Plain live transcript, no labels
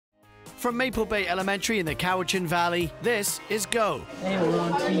From Maple Bay Elementary in the Cowichan Valley, this is Go. Hey, we're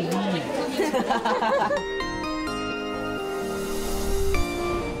on TV.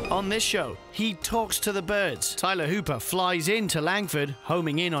 On this show, he talks to the birds. Tyler Hooper flies into Langford,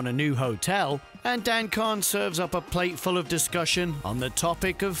 homing in on a new hotel. And Dan Kahn serves up a plate full of discussion on the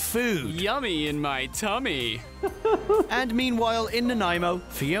topic of food. Yummy in my tummy. And meanwhile, in Nanaimo,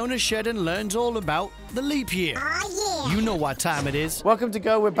 Fiona Shedden learns all about the leap year. Oh, yeah. You know what time it is. Welcome to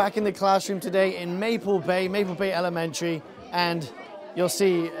Go. We're back in the classroom today in Maple Bay Elementary. And you'll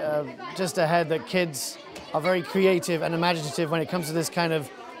see just ahead that kids are very creative and imaginative when it comes to this kind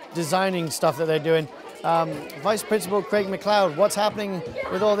of designing stuff that they're doing. Vice Principal Craig McLeod, what's happening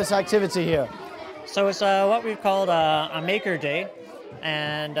with all this activity here? So it's what we've called a Maker Day,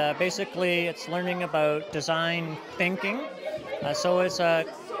 and basically it's learning about design thinking. So it's a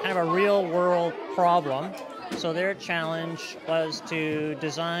kind of a real world problem. So their challenge was to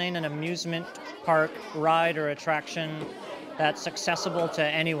design an amusement park ride or attraction that's accessible to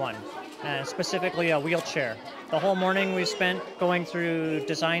anyone, specifically a wheelchair. The whole morning we spent going through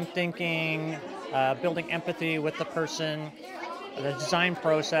design thinking, building empathy with the person, the design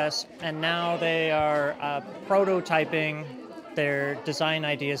process, and now they are prototyping their design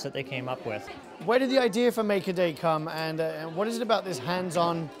ideas that they came up with. Where did the idea for Maker Day come, and what is it about this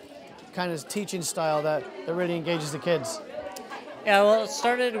hands-on kind of teaching style that really engages the kids? Yeah, well, it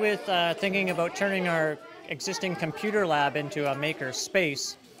started with thinking about turning our existing computer lab into a maker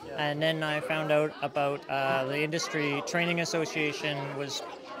space. And then I found out about the Industry Training Association was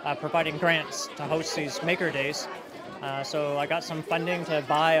providing grants to host these Maker Days. So I got some funding to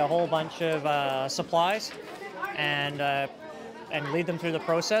buy a whole bunch of supplies and lead them through the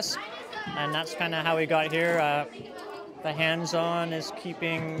process. And that's kind of how we got here. The hands-on is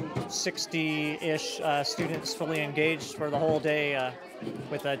keeping 60-ish students fully engaged for the whole day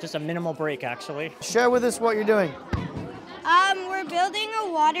with just a minimal break, actually. Share with us what you're doing. We're building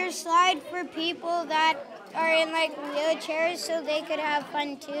a water slide for people that are in like wheelchairs so they could have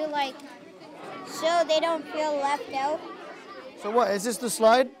fun too, like so they don't feel left out. So what, is this the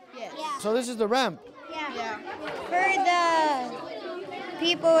slide? Yeah. So this is the ramp? Yeah. For the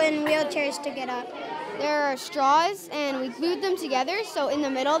people in wheelchairs to get up. There are straws and we glued them together so in the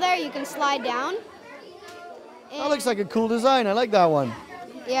middle there you can slide down. That looks like a cool design, I like that one.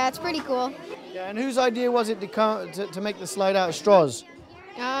 Yeah, it's pretty cool. Yeah, and whose idea was it to make the slide out of straws?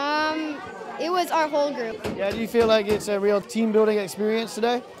 It was our whole group. Yeah, do you feel like it's a real team building experience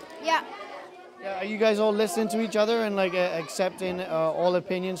today? Yeah. Yeah, are you guys all listening to each other and like accepting all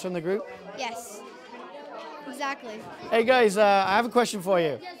opinions from the group? Yes. Exactly. Hey guys, I have a question for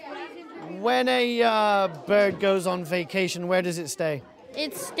you. When a bird goes on vacation, where does it stay?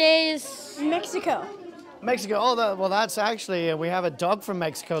 It stays Mexico. Mexico. Oh, well, that's actually, we have a dog from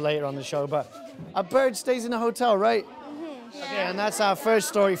Mexico later on the show, but a bird stays in a hotel, right? Mm-hmm. Yeah. Okay, and that's our first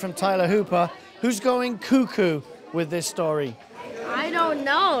story from Tyler Hooper. Who's going cuckoo with this story? I don't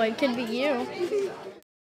know. It could be you.